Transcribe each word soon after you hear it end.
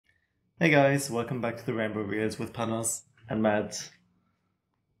Hey guys, welcome back to the Rainbow Reels with Panos and Matt.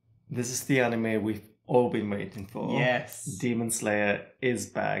 This is the anime we've all been waiting for. Yes. Demon Slayer is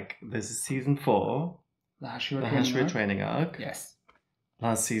back. This is season 4. The Hashira training arc. Yes.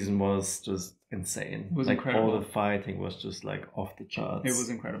 Last season was just insane. It was like incredible. all the fighting was just like off the charts. It was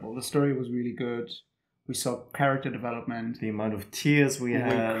incredible. The story was really good. We saw character development. The amount of tears we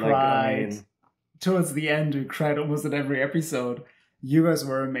had. Cried. Like, I mean, towards the end, we cried almost at every episode. You guys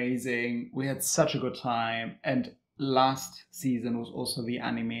were amazing. We had such a good time. And last season was also the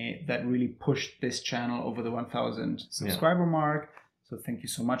anime that really pushed this channel over the 1,000 subscriber mark. So thank you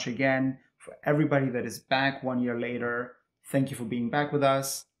so much again for everybody that is back 1 year later. Thank you for being back with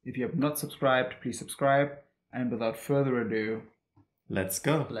us. If you have not subscribed, please subscribe. And without further ado, let's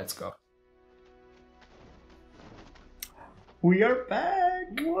go. Let's go. We are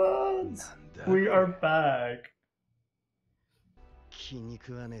back! What? We are back.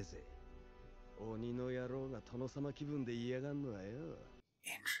 Interesting.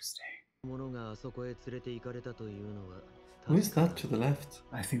 Who is that to the left?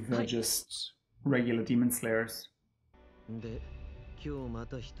 I think they're just regular demon slayers. Do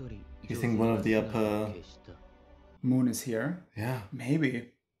you think one of the upper... Moon is here? Yeah.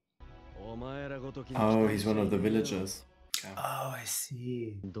 Maybe. Oh, he's one of the villagers. Okay. Oh, I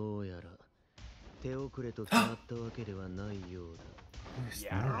see.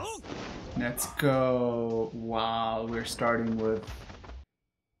 Let's go. Wow, we're starting with...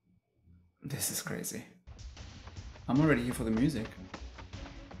 This is crazy. I'm already here for the music.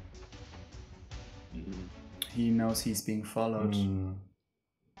 He knows he's being followed.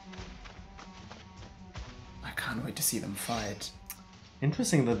 I can't wait to see them fight.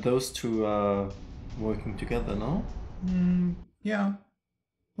 Interesting that those two are working together, no? Yeah.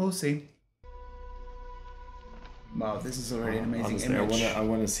 We'll see. Wow, this is already an amazing honestly, image. I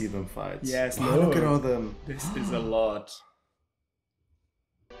wanna see them fight. Yes, wow, look at all them. This is a lot.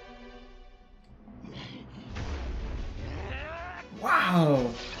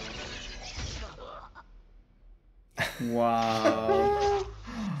 Wow. Wow.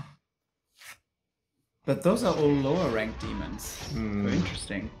 But those are all lower ranked demons. So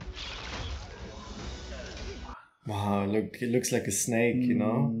interesting. Wow, look, it looks like a snake, you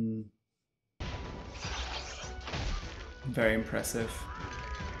know? Very impressive.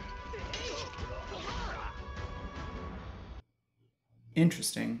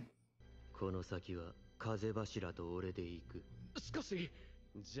 Interesting.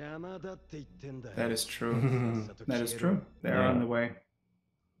 That is true. That is true. They're on the way.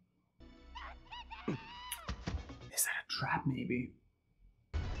 Is that a trap, maybe?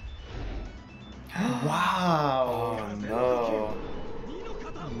 Wow! Oh no.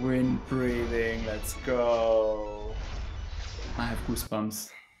 Wind breathing, let's go. I have goosebumps.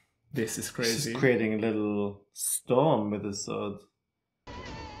 This is crazy. She's creating a little storm with a sword.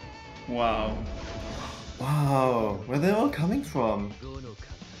 Wow. Wow, where are they all coming from?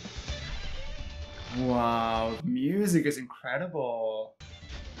 Wow, the music is incredible.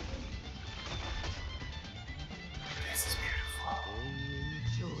 This is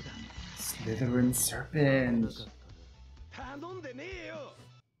beautiful. Slytherin serpent.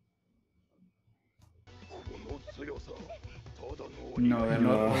 No, they're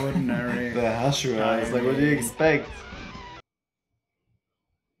not ordinary. They're Hashira. It's like, what do you expect?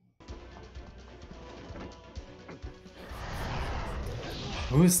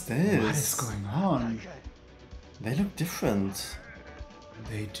 Who's this? What is going on? They look different.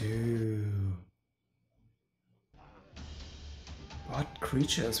 They do. What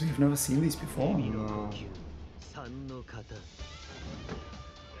creatures? We've never seen these before. No.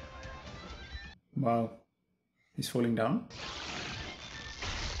 Wow. He's falling down?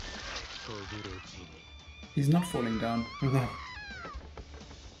 He's not falling down. No.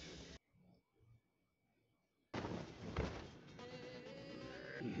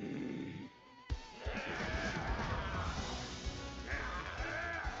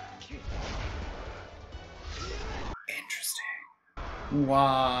 Interesting.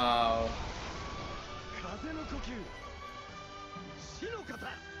 Wow.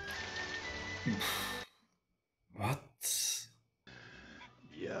 What?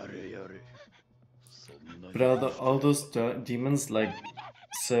 But are all those demons like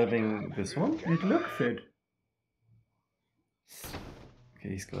serving this one? It looks it. Okay,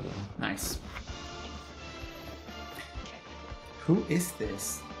 he's got it. Nice. Who is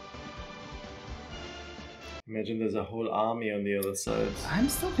this? Imagine there's a whole army on the other side. I'm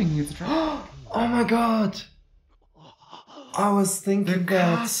still thinking it's a dragon. Oh my god! I was thinking The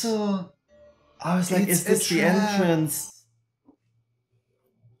that. castle. I was like, It's is this a the trap. entrance?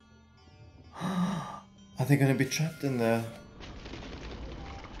 Are they gonna be trapped in there?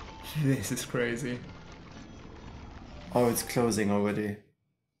 This is crazy. Oh, it's closing already.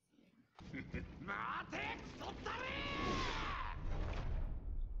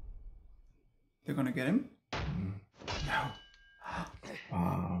 They're gonna get him? No.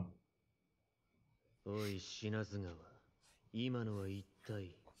 Wow. おい品津川、今のは一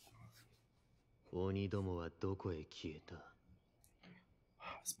体鬼どもはどこへ消えた？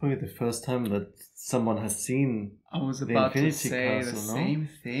 It's probably the first time that someone has seen I was the about to Infinity say Castle, the no? same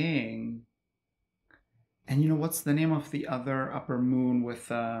thing. And you know what's the name of the other upper moon with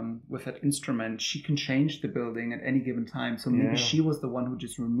that instrument? She can change the building at any given time. So maybe Yeah. she was the one who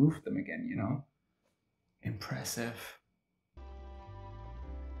just removed them again, you know? Impressive.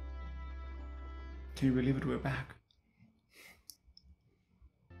 Can you believe it? We're back.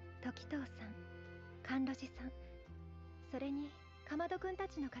 時藤さん、甘露寺さん、それにかまどくんた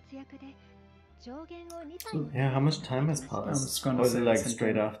ちの活躍で上限を2体 Yeah, how much time has I was passed? gonna Or is say it the like same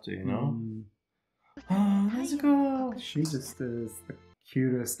straight thing. after, you know? Oh, let's go. She just is the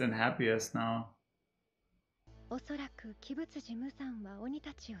cutest and happiest now. おそらく鬼仏寺無惨は鬼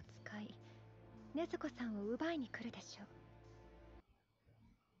たちを使い、禰豆子さんを奪いに来るでしょう。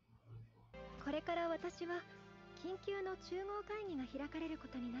これから私は緊急の中合会議が開かれるこ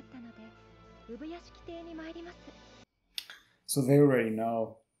とになったので、産屋敷邸に参ります。So they already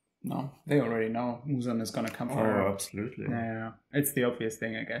know. No, they already know Muzan is gonna come for her. Oh, absolutely. Yeah, it's the obvious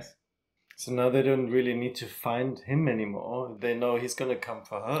thing, I guess. So now they don't really need to find him anymore. They know he's gonna come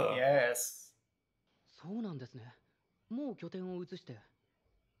for her. Yes. そうなんですね。もう拠点を移して。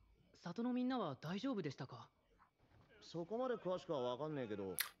里のみんなは大丈夫でしたか？そこまで詳しくはわかんねえけ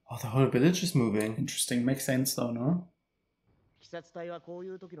ど、 Oh, the whole village is moving. Interesting. Makes sense though, no? 鬼殺隊はこうい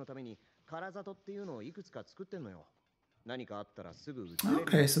う時のために唐里っていうのをいくつか作ってんのよ。何かあったらすぐ移れる。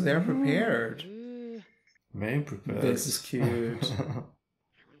 Okay, so they're prepared. へえ。 Very prepared. This is cute.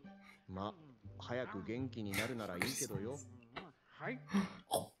 ま、早く元気になるならいいけどよ。はい。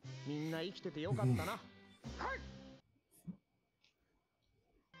みんな生きててよかったな。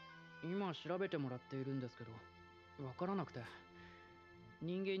今調べてもらっているんですけど、わからなくて。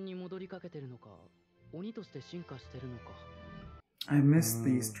人間に戻りかけてるのか、鬼として進化してるのか。I missed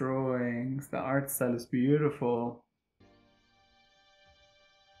these drawings. The art style is beautiful.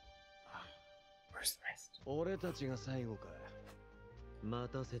 Where's the rest? 俺たちが最後か。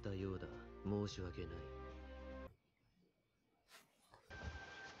待たせたようだ。申し訳ない。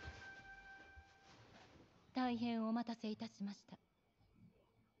大変お待たせいたしました。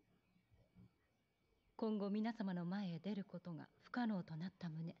今後皆様の前へ出ることが不可能となった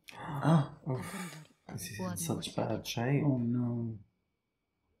旨、 Oh, 心よ This り is お in 詫び申 such し上げ bad shape. oh no.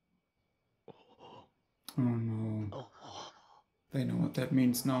 Oh no. They know what that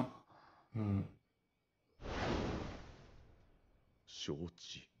means now. Hmm. 承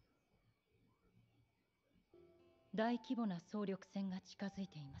知。大規模な総力戦が近づい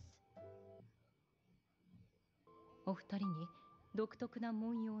ています。お二人に独特な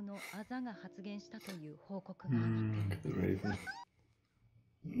文様のあざが発現したという報告が上がってい Look ま at す。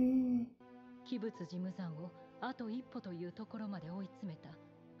 the raven. 鬼仏寺無惨をあと一歩というところまで追い詰めた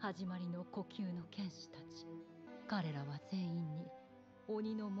始まりの呼吸の剣士たち。彼らは全員に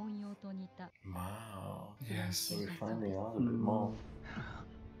鬼の文様と似た Wow. Yes. So we're finding out a bit more.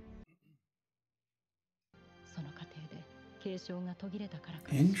 その過程で継承が途切れたから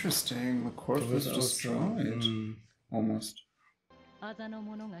か Interesting. The corpse was destroyed. Mm. Almost. あざの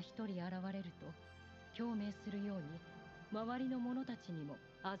者が一人現れると共鳴するように周りの者たちにも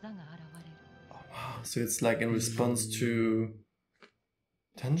あざが現れる。 Wow. So it's like in response to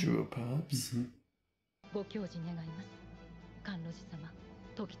Tanjiro, perhaps? ご教示願います。甘露寺様、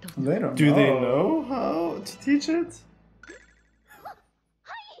時と They don't Do they know. know how to teach it?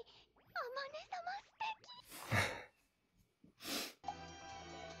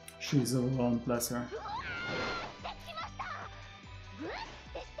 She's alone, bless her.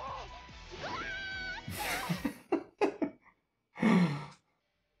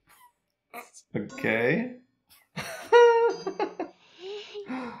 Okay.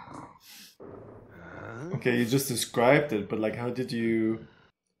 Okay, you just described it, but like, how did you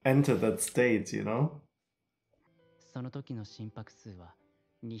enter that state, you know? その時の心拍数は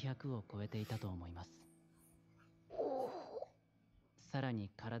200を超えていたと思います。さらに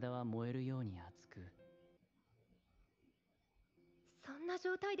体は燃えるように熱く。そんな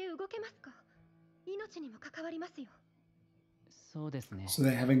状態で動けますか？命にも関わりますよ。そうですね。 So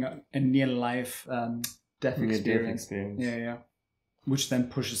they're having a near life death Near death experience. experience. Yeah, yeah. Which then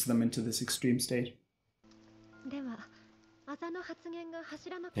pushes them into this extreme state. では、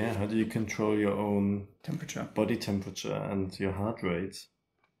Yeah, how do you control your own Temperature. body temperature and your heart rate?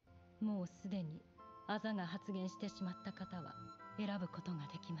 もうすでにアザが発言してしまった方は選ぶことが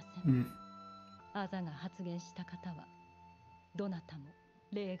できません。Mm. アザが発言した方はどなたも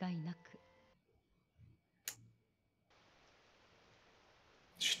例外なく。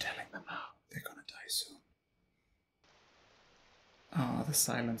She's telling them now they're gonna die soon. Oh, the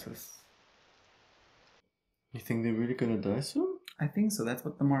silences. You think they're really gonna die soon? I think so. That's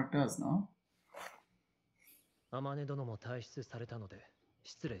what the mark does, no? アマネ殿も退出されたので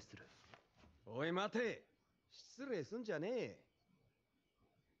失礼する。おい待て、失礼すんじゃねえ。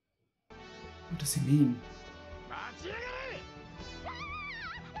 What does he mean? 待ちやがれ。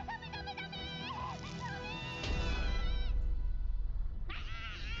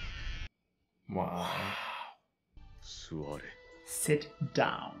 Wow. 座れ。 Sit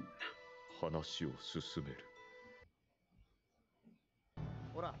down. 話を進める。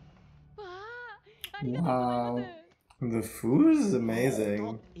ほら。わあ、ありがとうございます。The food is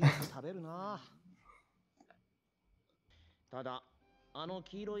amazing. 今食べるな。ただ、あの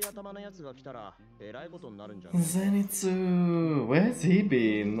黄色い頭のやつが来たら、えらいことになるんじゃない。 Zenitsu, where's he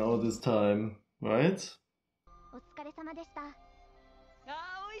been all this time, right? お疲れ様でした。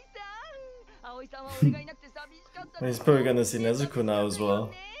葵さんは俺がいなくて寂しかった。 He's probably gonna see Nezuko now as well.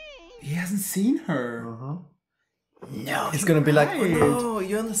 He hasn't seen her. Uh-huh. No, He's gonna be like, oh no,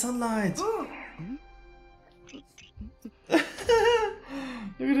 you're in the sunlight. Look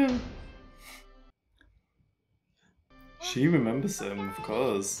at him. She remembers him, of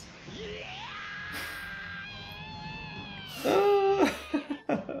course.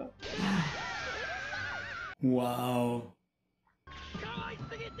 Wow. Oh my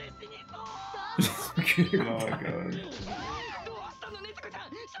god. どうしたのねつこちゃん、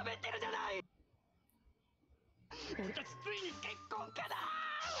喋ってるじゃない。俺たちついに結婚かだ。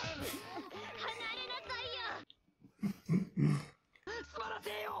離れなさいよ。素晴らしい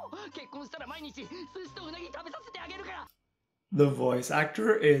よ。結婚したら毎日寿司とうなぎ食べさせてあげるから。 The voice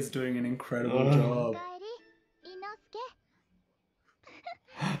actor is doing an incredible job. おかえ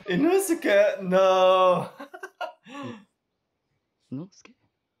り、伊之助。 Inosuke, no. のすけ。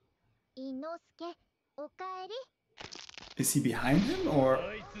伊之助、おかえり。 Is he behind him or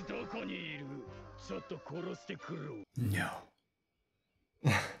あいつどこにいる？ちょっと殺してくる。 no?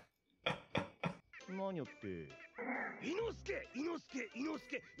 何やって。伊之助、伊之助、伊之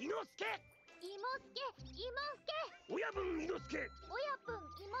助、伊之助。伊之助、親分伊之助。親分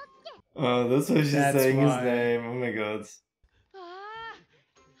伊之助。 Oh, that's why she's That's saying his why. name. Oh my god. ああ、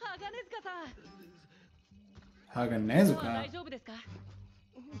鋼塚さん。 Haganezuka. 大丈夫ですか？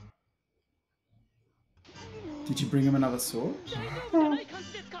 Did you bring him another sword? 大丈夫じゃない感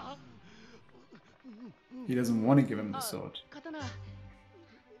じですか？ He doesn't want to give him the sword. 刀、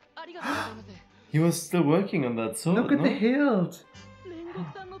ありがとうございます。 He was still working on that sword, Look at no? the hilt. 煉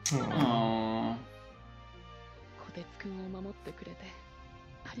獄さんの妻だ。 Aww. こてつくんを守ってくれて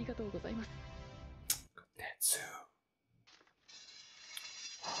ありがとうございます。 Tetsu.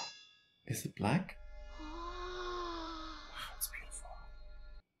 Is it black? It's beautiful.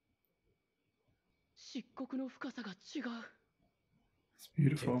 漆黒の深さが違う。 It's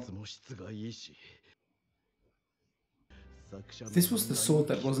beautiful. 鉄も質がいいし。 This was the sword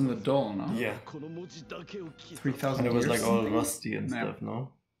that was in the doll, no? Yeah. この文字だけを聞いた。 3,000 And it was years like all something? rusty and Yeah. stuff,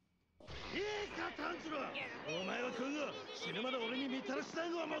 no? いいか、炭治郎。お前は今後、死ぬまで俺にみたらし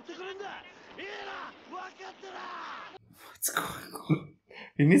団子を持ってくるんだ。いいな、わかったな。 What's going on?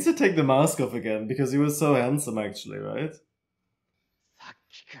 He needs to take the mask off again because he was so handsome, actually, right? さっ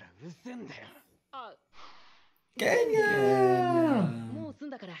きからうるせえんだよ。あ、 Kenya! もう済ん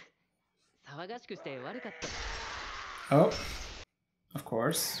だから騒がしくして悪かった。 Oh, of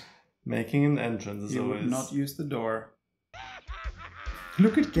course. Making an entrance as You would always. not use the door.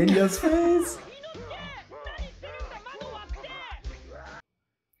 Look at Genya's face.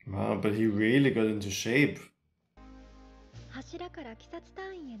 Wow, but he really got into shape. 柱から鬼殺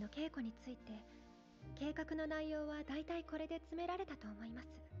隊員への稽古について、計画の内容は大体これで詰められたと思います。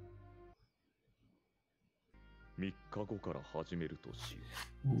 3日後から始めるとしよ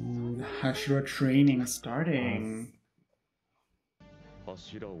Ooh, the Hashira training starting. う。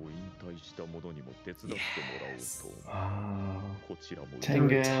柱を引退した者にも手伝ってもらおうと。 Wow. こちらも Tengen.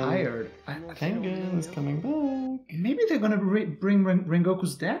 They're retired. Tengen is coming back. Maybe they're gonna bring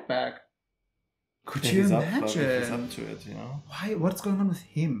Rengoku's dad back. Could Yeah, you he's up for it, he's imagine? up to it, you know? Why? What's going on with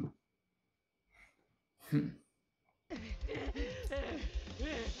him?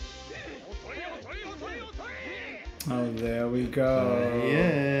 Oh, there we go. There he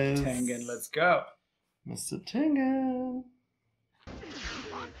is. Tengen, let's go. Mr. Tengen.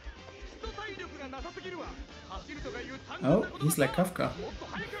 Oh, he's like Kafka.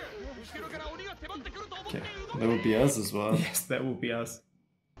 Okay, that would be us as well. Yes, that would be us.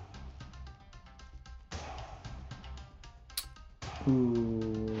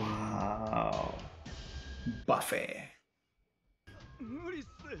 Ooh, Wow. Buffy.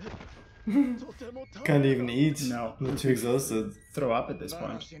 Can't even eat. No. They're too exhausted. Throw up at this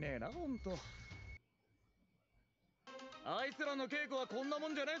point.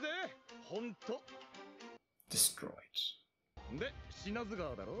 Destroyed.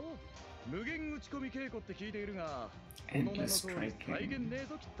 Endless striking.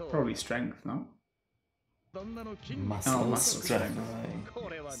 Probably strength, no? Muscle muscle strength.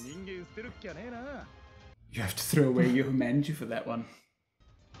 You have to throw away your humanity for that one.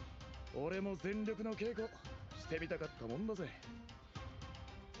 Well,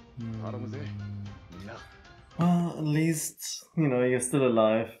 at least, you know, you're still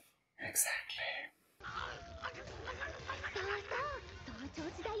alive. Exactly.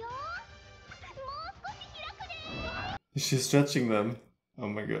 She's stretching them. Oh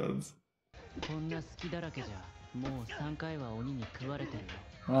my god.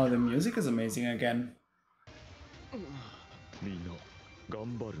 Oh, the music is amazing again. みんな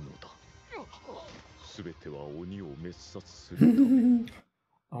頑張るのだ。すべては鬼を滅殺する。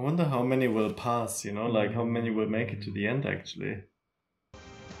I wonder how many will pass, you know, like how many will make it to the end actually.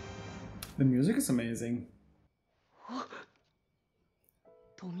 The music is amazing.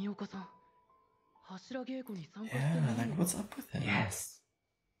 富岡さん、柱稽古に参加して Yeah, ない like の？ what's up with him? Yes.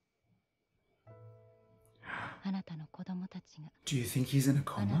 あなたの子供たちが Do you think he's in a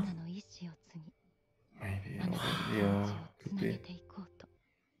あな coma? たの意志を継ぎ Maybe. あなたの Yeah, 命をつ could なげ be. ていこうと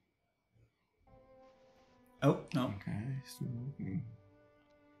Oh, no. Okay, he's moving.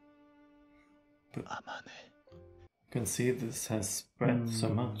 But you can see this has spread so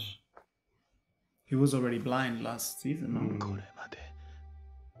much. He was already blind last season, no? Mm.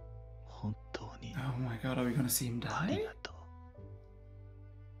 Oh my god, are we gonna see him die?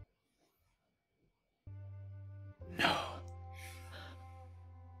 No.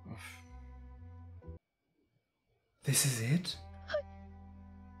 This is it?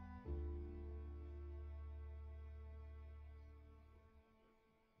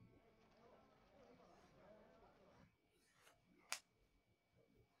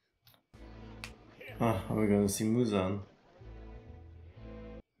 Ah, are we going to see Muzan?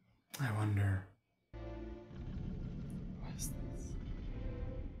 I wonder. What is this?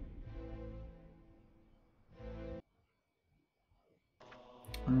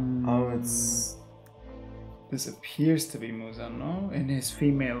 Oh, it's... This appears to be Muzan, no? In his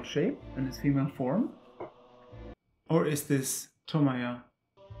female shape, in his female form? Or is this Tomaya?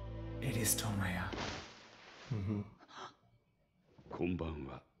 It is Tomaya. Mhm. こんばん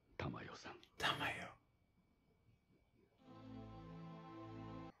は、玉代さん。 Tamayo.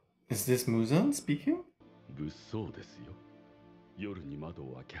 Is this Muzan speaking? 物騒ですよ。夜に窓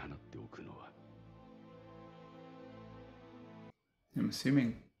を開け放っておくのは。 I'm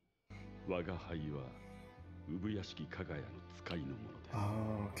assuming. 我が輩は産屋敷加賀屋の使いのものです。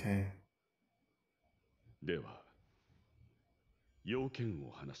 Oh, okay. では、要件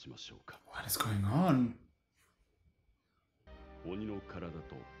を話しましょうか。 What is going on? 鬼の体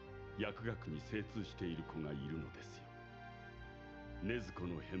と薬学に精通している子がいるのですよ。禰豆子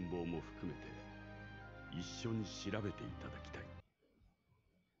の変貌も含めて一緒に調べていただきたい。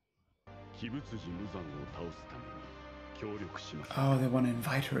鬼物寺無惨を倒すために協力します。 Oh, they want to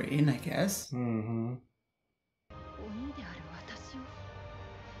invite her in, I guess. Mm-hmm. 鬼である私を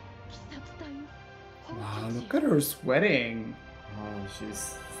鬼殺隊を Wow, look at her sweating. Oh,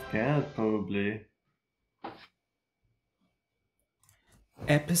 she's scared probably.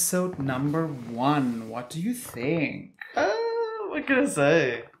 Episode number 1. What do you think? What can I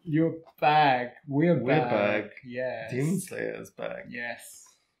say? You're back. We're back. Yes. Demon Slayer is back. Yes.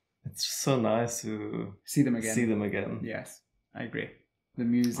 It's just so nice to See them again. see them again. Yes, I agree. The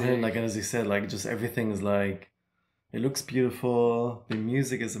music. And like as you said, like just everything is like, it looks beautiful. The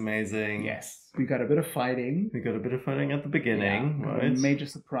music is amazing. Yes. We got a bit of fighting. We got a bit of fighting at the beginning, Yeah, right? Major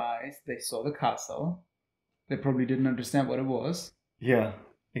surprise. They saw the castle. They probably didn't understand what it was. Yeah,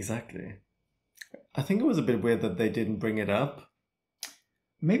 exactly. I think it was a bit weird that they didn't bring it up.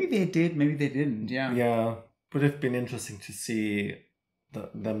 Maybe they did, maybe they didn't. Yeah. Yeah, would have been interesting to see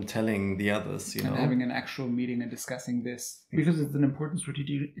them telling the others, you And know. having an actual meeting and discussing this because it's an important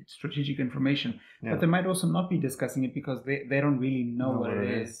strategic information. Yeah. But they might also not be discussing it because they don't really know what it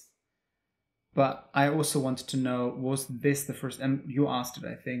is. But I also wanted to know, was this the first, and you asked it,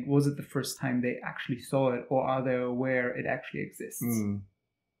 I think, was it the first time they actually saw it, or are they aware it actually exists? Mm.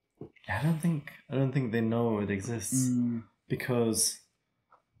 I don't think they know it exists because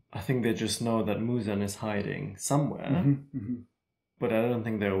I think they just know that Muzan is hiding somewhere, but I don't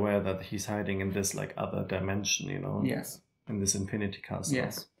think they're aware that he's hiding in this like other dimension, you know? Yes. In this infinity castle.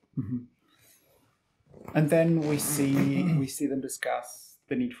 Yes. And then we see them discuss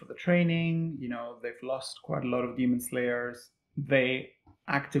the need for the training. You know, they've lost quite a lot of demon slayers. They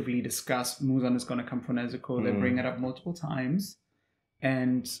actively discuss Muzan is going to come for Nezuko. They bring it up multiple times,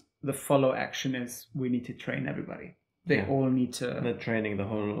 and the follow action is we need to train everybody. They all need to. They're training the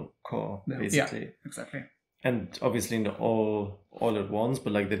whole core, basically. Yeah, exactly. And obviously not all at once,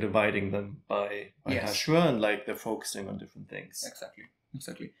 but like they're dividing them by Hashira, and like they're focusing on different things.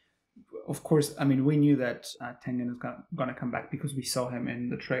 Exactly. Of course, I mean, we knew that Tengen is going to come back because we saw him in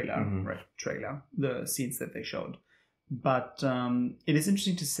the trailer, the scenes that they showed. But it is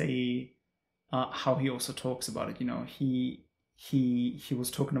interesting to say how he also talks about it. You know, he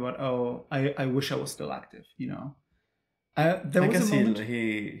was talking about, I wish I was still active. You know, there was a moment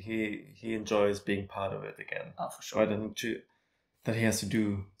he enjoys being part of it again. Oh, for sure. That he has to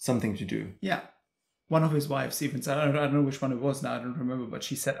do something to do. Yeah. One of his wives even said, I don't know which one it was now, I don't remember, but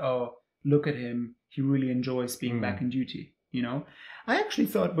she said, oh, look at him, he really enjoys being back in duty, you know? I actually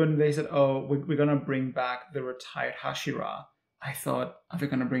thought when they said, oh, we're going to bring back the retired Hashira, I thought, are they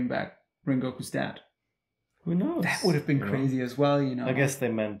going to bring back Rengoku's dad? Who knows? That would have been crazy as well, you know? I guess they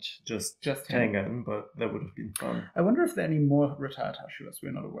meant just him. Tengen, but that would have been fun. I wonder if there are any more retired Hashiras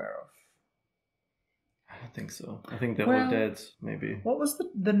we're not aware of. I don't think so. I think they're all dead, maybe. What was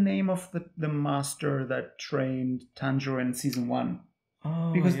the name of the master that trained Tanjiro in season 1?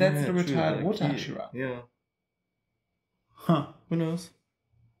 Oh, because that's the retired water Hashira. Yeah. Huh. Who knows?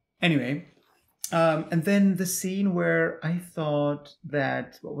 Anyway, and then the scene where I thought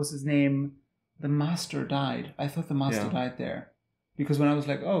that, what was his name? The master died. I thought the master died there. Because when I was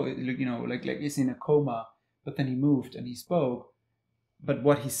like, oh, you know, like he's in a coma, but then he moved and he spoke. But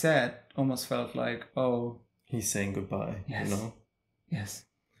what he said almost felt like, oh, he's saying goodbye. Yes. You know. Yes.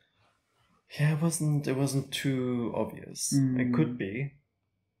 Yeah, it wasn't too obvious. It could be,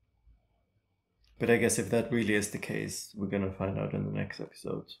 but I guess if that really is the case, we're gonna find out in the next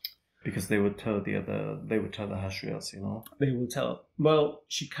episode, because they would tell the Hashiras, you know. They will tell. Well,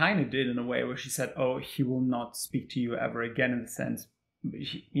 she kind of did in a way where she said, oh, he will not speak to you ever again, in the sense,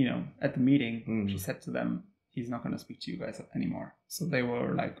 you know, at the meeting, she said to them, he's not going to speak to you guys anymore. So they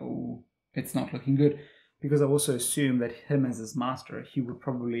were like, oh, it's not looking good. Because I also assume that him as his master, he would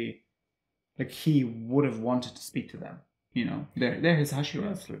probably, like, he would have wanted to speak to them. You know, they're his Hashira. Yeah,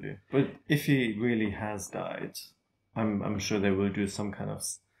 absolutely. But if he really has died, I'm sure they will do some kind of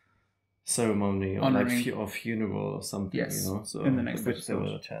ceremony or or funeral or something. Yes, you know, so in the next episode. They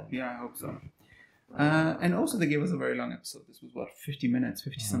will attend. Yeah, I hope so. And also they gave us a very long episode. This was 50 minutes,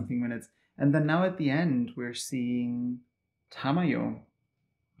 50 something minutes. And then now at the end, we're seeing Tamayo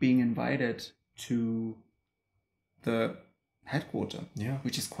being invited to the headquarters,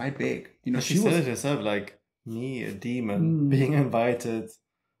 which is quite big. You know, she said it herself, like, me, a demon, being invited.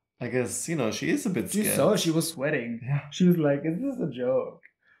 I guess, you know, she is a bit scared. You saw she was sweating. Yeah. She was like, is this a joke?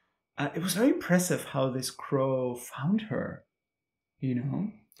 It was very impressive how this crow found her, you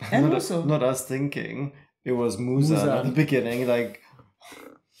know? And also, not us thinking it was Muzan at the beginning, like...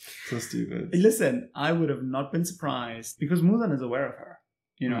 So stupid. Listen, I would have not been surprised because Muzan is aware of her.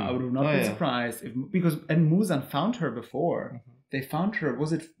 You know, I would have not been surprised and Muzan found her before. They found her.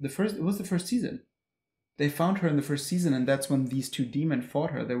 Was it the first? It was the first season. They found her in the first season, and that's when these two demons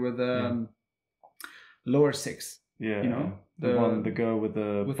fought her. They were the lower six. Yeah, you know, the girl with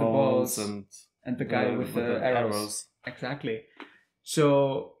the balls and the guy with the arrows. Exactly.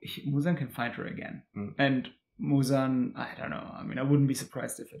 So Muzan can find her again, and Muzan, I don't know. I mean, I wouldn't be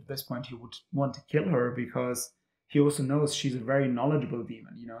surprised if at this point he would want to kill her because he also knows she's a very knowledgeable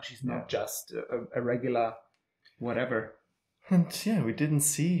demon. You know, she's not just a regular whatever. And yeah, we didn't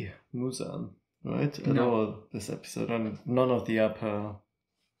see Muzan, right? At all this episode, and none of the upper.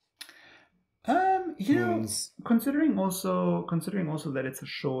 You know, considering also that it's a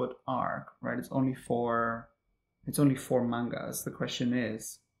short arc, right? It's only four mangas. The question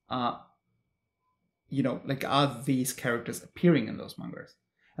is, you know, like, are these characters appearing in those mangas?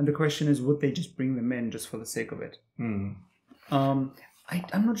 And the question is, would they just bring them in just for the sake of it? I'm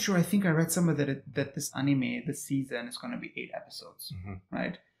not sure. I think I read somewhere that this anime, this season, is going to be 8 episodes,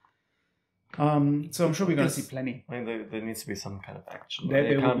 right? So I'm sure we're going to see plenty. I mean, there needs to be some kind of action.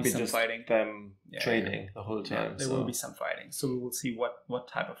 There can't will be some just fighting. Them training the whole time. There will be some fighting. So we will see what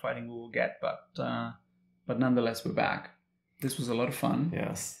type of fighting we will get. But nonetheless, we're back. This was a lot of fun.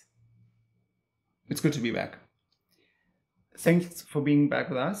 Yes. It's good to be back. Thanks for being back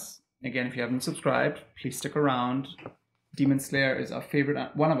with us. again, if you haven't subscribed, please stick around. Demon Slayer is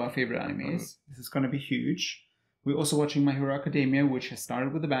one of our favorite animes. This is going to be huge. We're also watching My Hero Academia, which has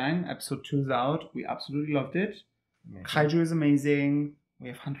started with a bang. Episode 2 is out. We absolutely loved it. Amazing. Kaiju is amazing. We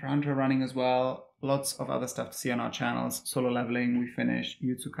have Hunter x Hunter running as well. Lots of other stuff to see on our channels. Solo Leveling, we finished.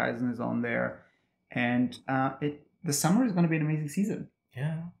 Jujutsu Kaisen is on there. And the summer is going to be an amazing season.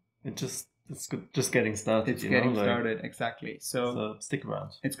 Yeah. It's good, just getting started. It's getting started, exactly. So stick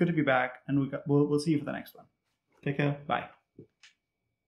around. It's good to be back, and we'll see you for the next one. Take care. Bye.